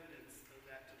evidence of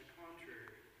that to the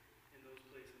contrary in those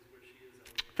places where she is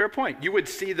elevated. Fair point. You would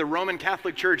see the Roman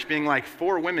Catholic Church being like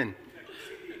for women. In fact,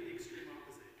 you see the extreme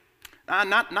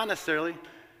opposite. Not necessarily.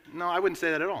 No, I wouldn't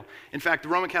say that at all. In fact, the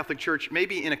Roman Catholic Church,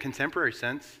 maybe in a contemporary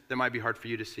sense, that might be hard for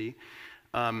you to see,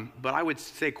 but I would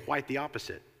say quite the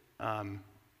opposite.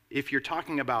 If you're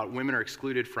talking about women are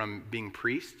excluded from being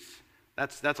priests,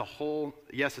 that's a whole,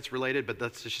 yes, it's related, but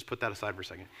let's just put that aside for a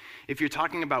second. If you're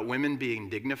talking about women being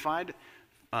dignified,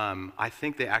 I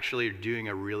think they actually are doing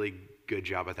a really good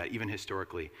job at that, even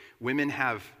historically. Women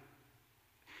have,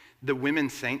 the women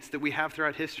saints that we have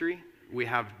throughout history, we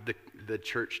have the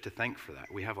church to thank for that.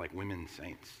 We have like women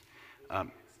saints.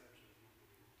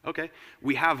 Okay,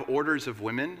 we have orders of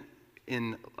women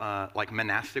in like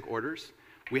monastic orders.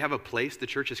 We have a place, the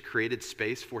church has created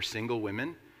space for single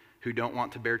women who don't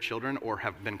want to bear children or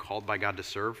have been called by God to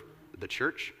serve the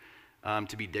church,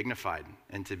 to be dignified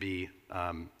and to be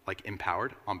like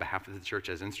empowered on behalf of the church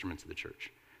as instruments of the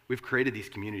church. We've created these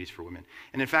communities for women.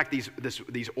 And in fact,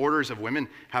 these orders of women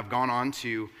have gone on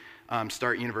to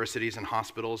start universities and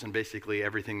hospitals and basically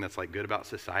everything that's like good about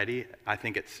society. I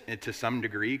think it to some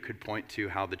degree could point to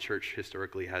how the church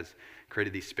historically has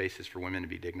created these spaces for women to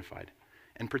be dignified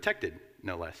and protected,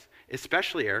 no less.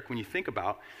 Especially, Eric, when you think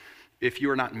about if you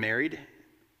were not married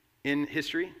in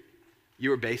history, you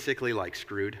were basically like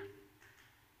screwed.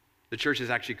 The church has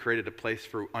actually created a place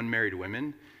for unmarried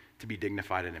women to be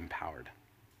dignified and empowered.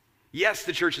 Yes,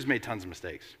 the church has made tons of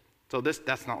mistakes. So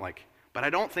that's not like, but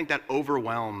I don't think that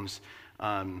overwhelms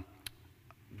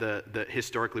the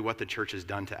historically what the church has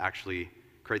done to actually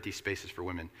create these spaces for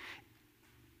women.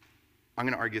 I'm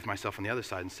going to argue with myself on the other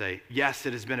side and say, yes,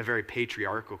 it has been a very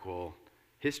patriarchal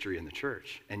history in the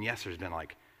church. And yes, there's been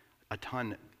like a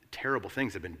ton terrible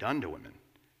things that have been done to women.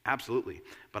 Absolutely.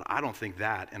 But I don't think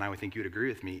that, and I would think you would agree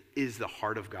with me, is the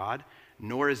heart of God,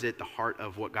 nor is it the heart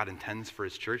of what God intends for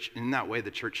his church. In that way,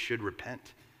 the church should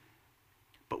repent.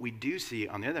 But we do see,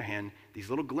 on the other hand, these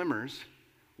little glimmers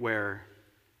where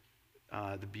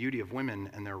the beauty of women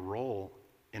and their role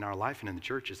in our life and in the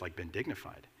church has like been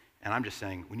dignified. And I'm just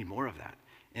saying we need more of that.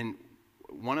 And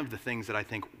one of the things that I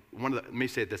think, let me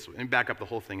say it this way, let me back up the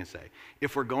whole thing and say,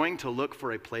 if we're going to look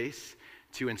for a place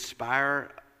to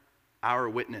inspire our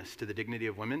witness to the dignity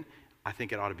of women, I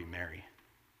think it ought to be Mary.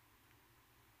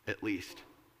 At least.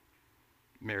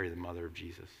 Mary, the mother of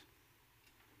Jesus.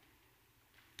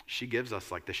 She gives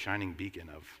us like the shining beacon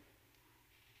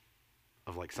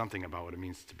of like something about what it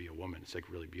means to be a woman. It's like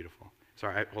really beautiful.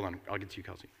 Sorry, hold on. I'll get to you,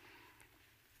 Kelsey.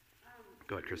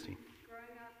 Go ahead, Christy.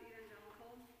 Growing up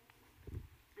evangelical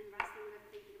and wrestling with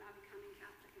thinking about becoming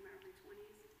Catholic in my early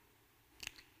 20s,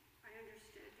 I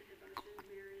understood the devotion to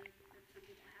Mary that some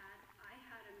people had. I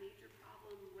had a major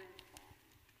problem with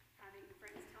having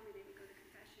friends tell me they would go to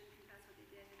confession, confess what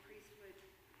they did. The priest would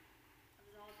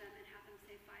absolve them and have them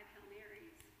say 5 Hail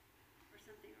Marys or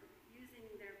something, or using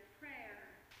their prayer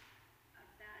of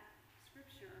that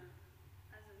scripture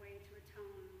as a way to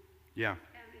atone. Yeah.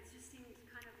 And it just seemed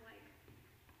kind of like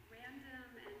random,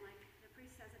 and like the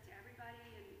priest says it to everybody,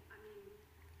 and I mean,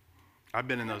 I've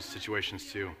been in those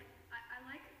situations too. I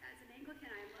like, as an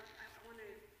Anglican, I want to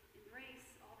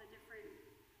embrace all the different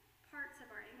parts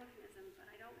of our Anglicanism, but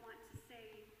I don't want to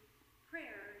say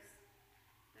prayers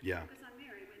that focus on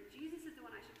Mary, when Jesus is the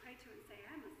one I should pray to and say,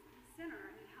 I'm a sinner,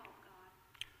 I need help, God.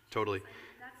 Totally.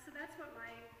 So that's what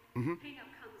my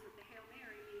hang-up comes with the Hail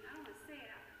Mary. I mean, I don't want to say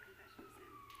it after confession of sin.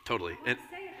 Totally. I want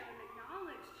to say it though and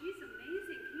acknowledge she's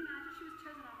amazing. Can you imagine she was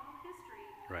chosen out of all history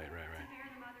Right. to bear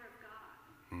the mother of God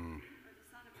or the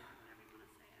Son of God, whatever you want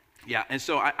to say it. Yeah, and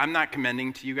so I'm not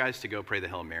commending to you guys to go pray the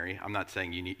Hail Mary. I'm not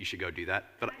saying you should go do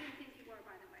that. But I didn't think you were,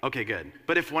 by the way. okay, good.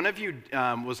 But if one of you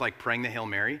was like praying the Hail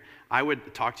Mary, I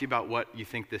would talk to you about what you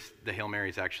think the Hail Mary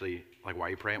is actually, like why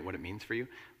you pray it, what it means for you.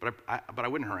 But I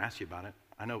wouldn't harass you about it.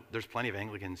 I know there's plenty of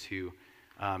Anglicans who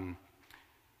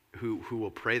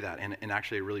will pray that in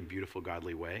actually a really beautiful,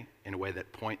 godly way, in a way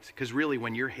that points, because really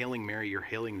when you're hailing Mary, you're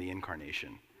hailing the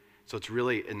incarnation. So it's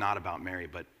really not about Mary,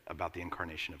 but about the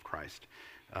incarnation of Christ.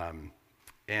 And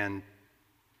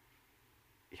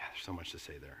yeah, there's so much to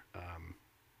say there.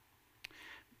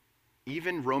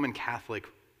 Even Roman Catholic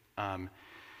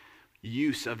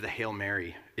use of the Hail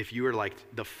Mary, if you were like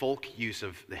the folk use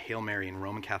of the Hail Mary in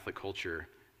Roman Catholic culture,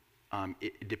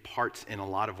 it departs in a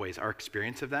lot of ways. Our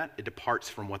experience of that, it departs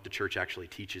from what the church actually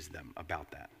teaches them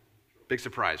about that. Big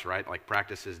surprise, right? Like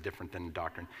practice is different than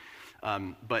doctrine.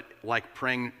 But like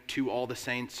praying to all the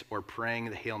saints or praying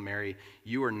the Hail Mary,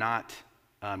 you are not,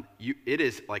 it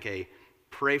is like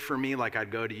pray for me like I'd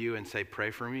go to you and say,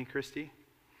 pray for me, Christy.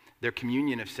 Their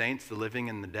communion of saints, the living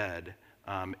and the dead,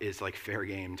 is like fair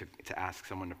game to ask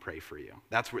someone to pray for you.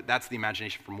 That's the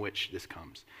imagination from which this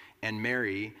comes. And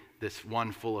Mary, this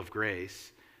one full of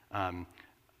grace,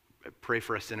 pray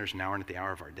for us sinners now and at the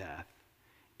hour of our death,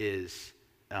 is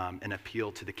an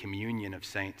appeal to the communion of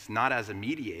saints, not as a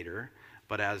mediator,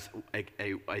 but as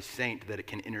a saint that it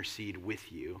can intercede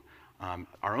with you.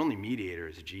 Our only mediator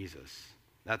is Jesus.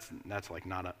 That's like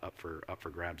not up for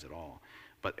grabs at all.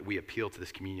 But we appeal to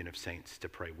this communion of saints to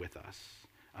pray with us.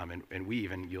 And we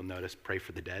even, you'll notice, pray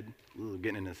for the dead. Ooh,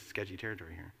 getting into sketchy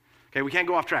territory here. Okay, we can't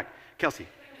go off track. Kelsey.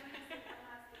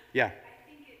 Yeah. I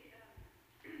think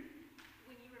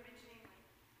when you were mentioning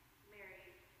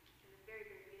Mary in the very,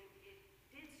 very beginning, it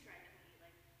did strike me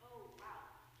like, oh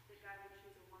wow, that God would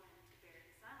choose a woman to bear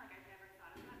his son. Like I've never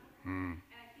thought of that before. And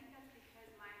I think that's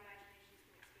because my imagination has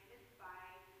been expanded by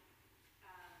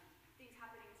things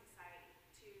happening in society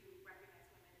to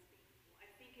recognize women as being equal. I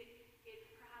think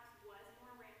it perhaps was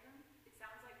more random. It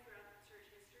sounds like throughout church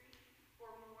history,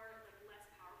 or more less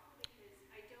powerful, because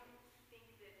I don't think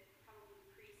that probably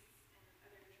priests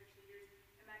and other church leaders'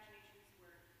 imaginations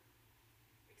were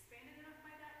expanded enough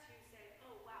by that to say,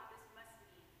 oh wow, this must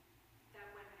mean that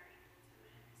women are equal to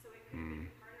men. So it could have been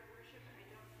part of worship, but I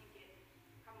don't think it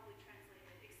probably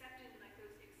translated, except in those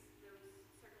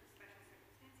special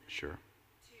circumstances. Sure.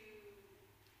 To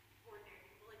ordinary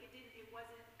people. Like it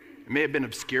wasn't. It may have been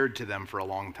obscured to them for a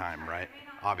long time, right?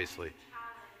 Obviously.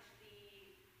 Challenge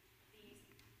the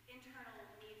internal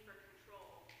need for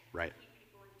control. Right. To keep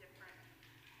people in different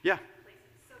Yeah.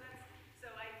 places. So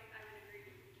I would agree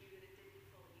with you that it didn't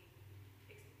fully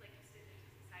extend into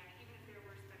society, even if there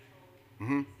were special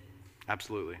places.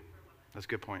 Absolutely. That's a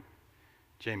good point.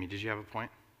 Jamie, did you have a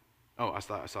point? Oh, I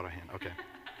saw a hand. Okay.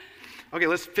 Okay,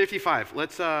 let's 55.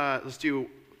 Let's do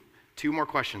two more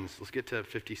questions. Let's get to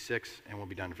 56 and we'll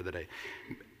be done for the day.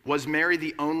 Was Mary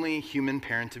the only human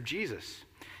parent of Jesus?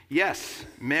 Yes,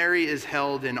 Mary is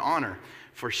held in honor,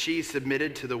 for she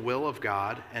submitted to the will of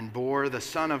God and bore the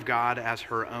Son of God as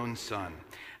her own son.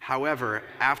 However,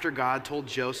 after God told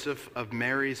Joseph of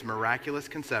Mary's miraculous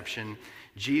conception,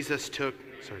 Jesus took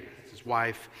his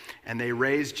wife, and they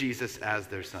raised Jesus as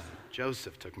their son.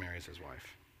 Joseph took Mary as his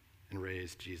wife and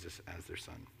raised Jesus as their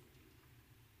son.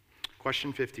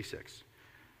 Question 56.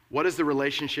 What is the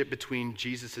relationship between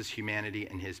Jesus' humanity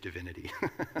and his divinity?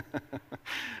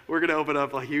 We're going to open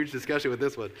up a huge discussion with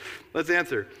this one. Let's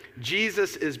answer.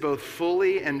 Jesus is both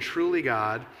fully and truly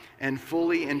God and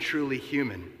fully and truly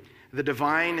human. The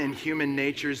divine and human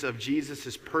natures of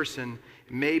Jesus' person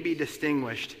may be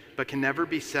distinguished, but can never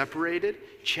be separated,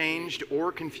 changed,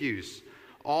 or confused.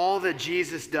 All that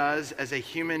Jesus does as a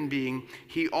human being,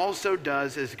 he also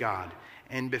does as God.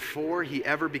 And before he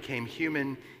ever became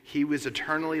human, he was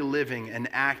eternally living and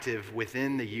active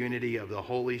within the unity of the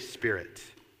Holy Spirit.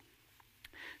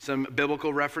 Some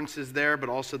biblical references there, but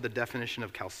also the definition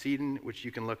of Chalcedon, which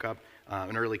you can look up,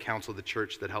 an early council of the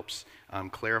church that helps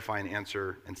clarify and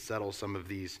answer and settle some of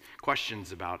these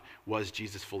questions about, was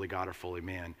Jesus fully God or fully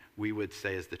man? We would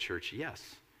say as the church,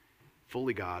 yes,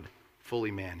 fully God,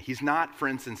 fully man. He's not, for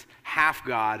instance, half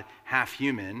God, half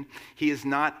human. He is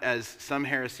not, as some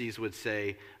heresies would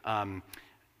say,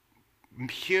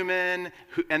 human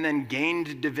and then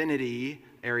gained divinity,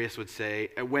 Arius would say,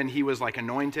 when he was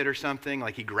anointed or something,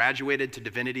 like he graduated to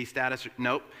divinity status.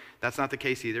 Nope, that's not the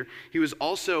case either. He was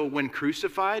also, when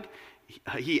crucified,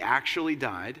 he actually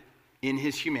died in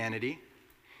his humanity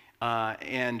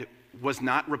and was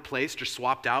not replaced or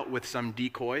swapped out with some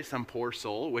decoy, some poor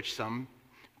soul, which some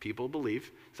people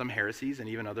believe. Some heresies and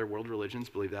even other world religions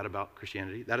believe that about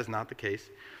Christianity. That is not the case.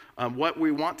 What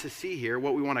we want to see here,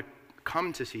 what we want to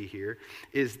come to see here,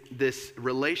 is this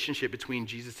relationship between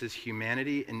Jesus'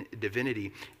 humanity and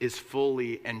divinity is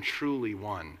fully and truly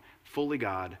one. Fully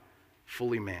God,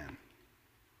 fully man.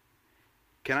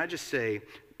 Can I just say,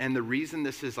 and the reason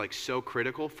this is so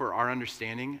critical for our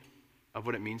understanding of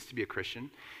what it means to be a Christian,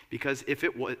 because if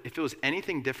it was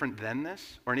anything different than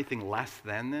this or anything less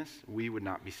than this, we would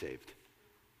not be saved.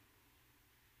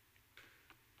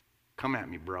 Come at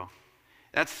me, bro.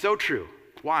 That's so true.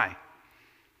 Why?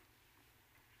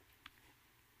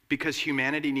 Because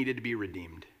humanity needed to be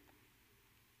redeemed.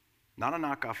 Not a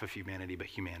knockoff of humanity, but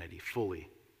humanity, fully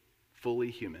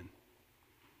human.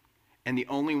 And the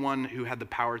only one who had the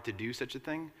power to do such a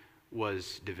thing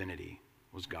was divinity,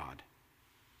 was God.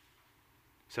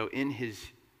 So in his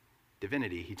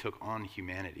divinity, he took on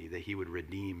humanity, that he would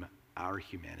redeem our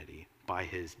humanity by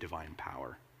his divine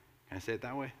power. Can I say it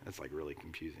that way? That's really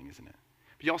confusing, isn't it?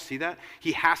 Did y'all see that?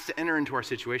 He has to enter into our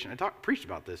situation. I preached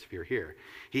about this if you're here.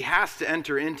 He has to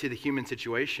enter into the human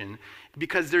situation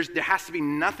because there has to be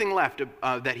nothing left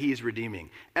that he is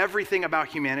redeeming. Everything about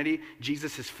humanity,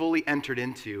 Jesus has fully entered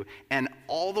into, and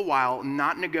all the while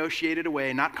not negotiated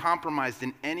away, not compromised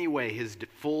in any way his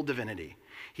full divinity.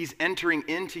 He's entering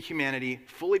into humanity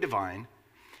fully divine,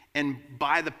 and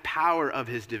by the power of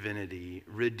his divinity,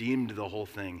 redeemed the whole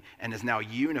thing and has now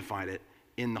unified it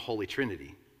in the Holy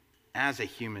Trinity as a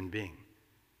human being.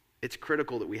 It's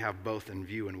critical that we have both in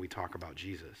view when we talk about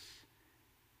Jesus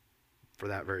for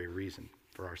that very reason,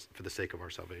 for the sake of our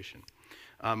salvation.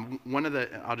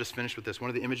 I'll just finish with this. One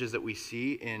of the images that we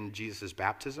see in Jesus'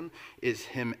 baptism is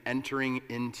him entering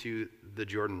into the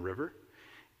Jordan River.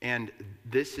 And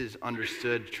this is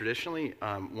understood traditionally,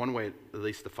 one way at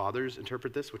least the fathers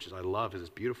interpret this, which I love, is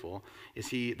beautiful, is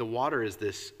the water is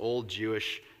this old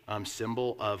Jewish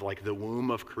symbol of like the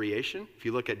womb of creation. If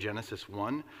you look at Genesis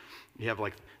 1, you have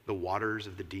like the waters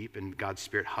of the deep and God's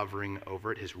Spirit hovering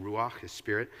over it, his ruach, his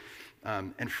Spirit,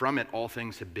 and from it all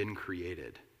things have been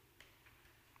created.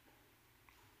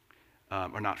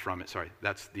 Or not from it, sorry,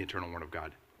 that's the eternal word of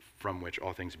God, from which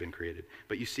all things have been created.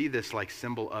 But you see this like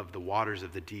symbol of the waters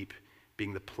of the deep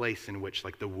being the place in which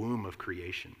like the womb of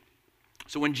creation.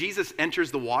 So when Jesus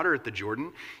enters the water at the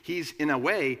Jordan, he's in a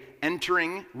way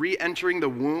re-entering the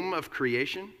womb of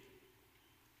creation.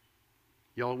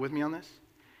 Y'all with me on this?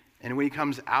 And when he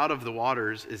comes out of the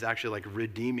waters is actually like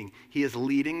redeeming. He is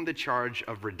leading the charge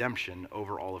of redemption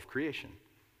over all of creation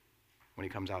when he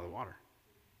comes out of the water.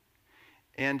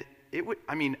 And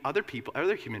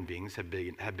other human beings have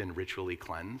been ritually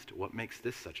cleansed. What makes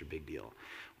this such a big deal?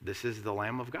 This is the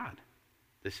Lamb of God.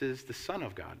 This is the Son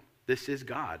of God. This is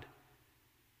God,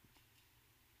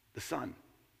 the Son,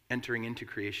 entering into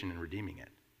creation and redeeming it.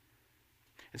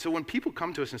 And so when people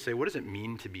come to us and say, what does it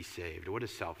mean to be saved? What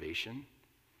is salvation?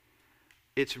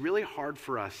 It's really hard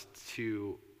for us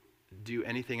to do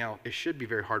anything else. It should be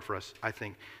very hard for us, I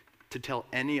think, to tell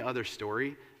any other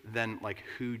story than like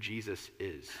who Jesus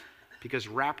is. Because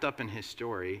wrapped up in his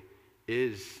story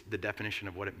is the definition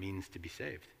of what it means to be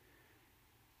saved.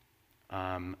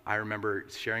 I remember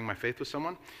sharing my faith with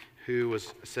someone who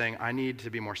was saying, I need to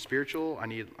be more spiritual.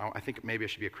 I think maybe I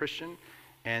should be a Christian.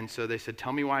 And so they said,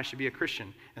 tell me why I should be a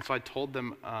Christian. And so I told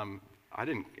them, I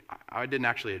didn't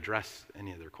actually address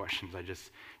any of their questions. I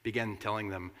just began telling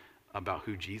them about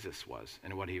who Jesus was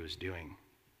and what he was doing.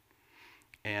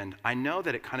 And I know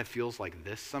that it kind of feels like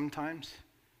this sometimes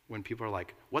when people are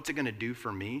like, what's it going to do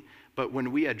for me? But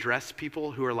when we address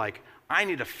people who are like, I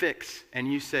need a fix,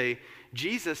 and you say,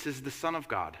 Jesus is the Son of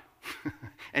God.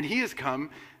 And he has come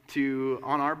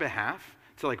on our behalf,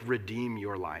 to like redeem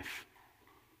your life.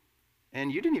 And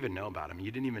you didn't even know about him.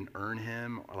 You didn't even earn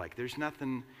him. Or like, there's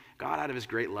nothing. God, out of his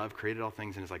great love, created all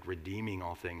things and is like redeeming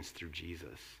all things through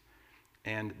Jesus.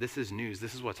 And this is news.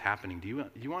 This is what's happening. Do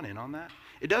you want in on that?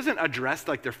 It doesn't address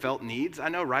like their felt needs, I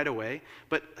know, right away.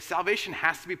 But salvation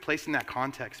has to be placed in that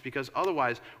context, because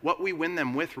otherwise, what we win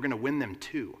them with, we're going to win them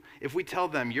to. If we tell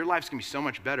them your life's going to be so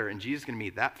much better and Jesus is going to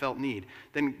meet that felt need,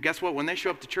 then guess what? When they show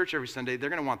up to church every Sunday,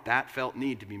 they're going to want that felt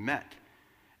need to be met.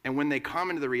 And when they come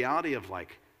into the reality of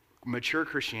like mature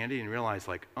Christianity and realize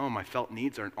like, oh, my felt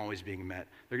needs aren't always being met,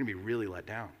 they're going to be really let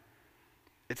down.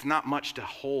 It's not much to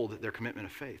hold their commitment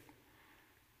of faith.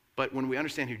 But when we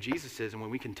understand who Jesus is and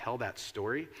when we can tell that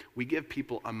story, we give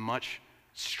people a much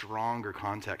stronger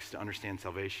context to understand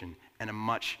salvation and a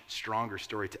much stronger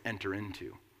story to enter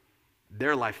into.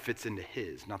 Their life fits into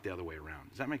his, not the other way around.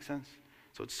 Does that make sense?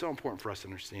 So it's so important for us to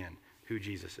understand who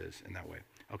Jesus is in that way.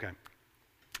 Okay,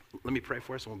 let me pray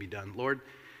for us and we'll be done. Lord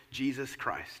Jesus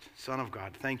Christ, Son of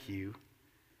God, thank you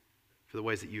for the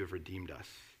ways that you have redeemed us.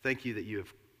 Thank you that you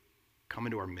have come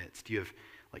into our midst. You have,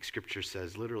 like Scripture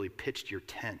says, literally pitched your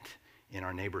tent in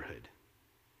our neighborhood.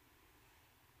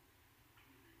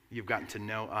 You've gotten to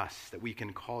know us, that we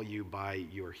can call you by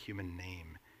your human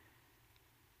name.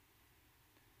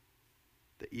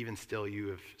 That even still you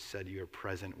have said you are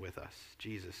present with us.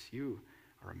 Jesus, you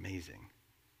are amazing.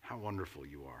 How wonderful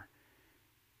you are.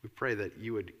 We pray that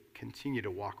you would continue to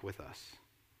walk with us,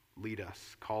 lead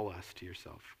us, call us to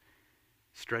yourself.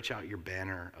 Stretch out your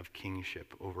banner of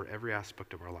kingship over every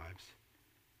aspect of our lives.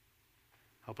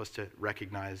 Help us to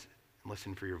recognize and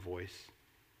listen for your voice.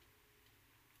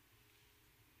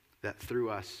 That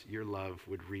through us, your love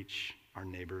would reach our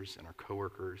neighbors and our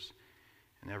coworkers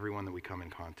and everyone that we come in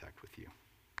contact with you.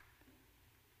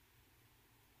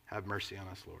 Have mercy on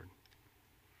us, Lord.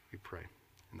 We pray.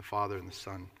 In the Father, and the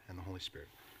Son, and the Holy Spirit.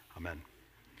 Amen.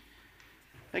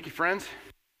 Thank you, friends.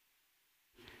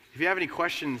 If you have any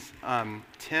questions,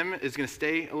 Tim is going to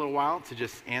stay a little while to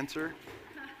just answer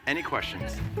Any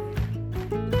questions?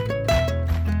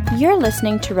 You're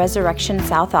listening to Resurrection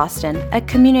South Austin, a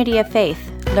community of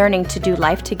faith, learning to do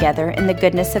life together in the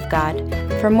goodness of God.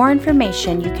 For more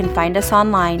information, you can find us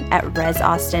online at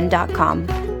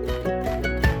resaustin.com.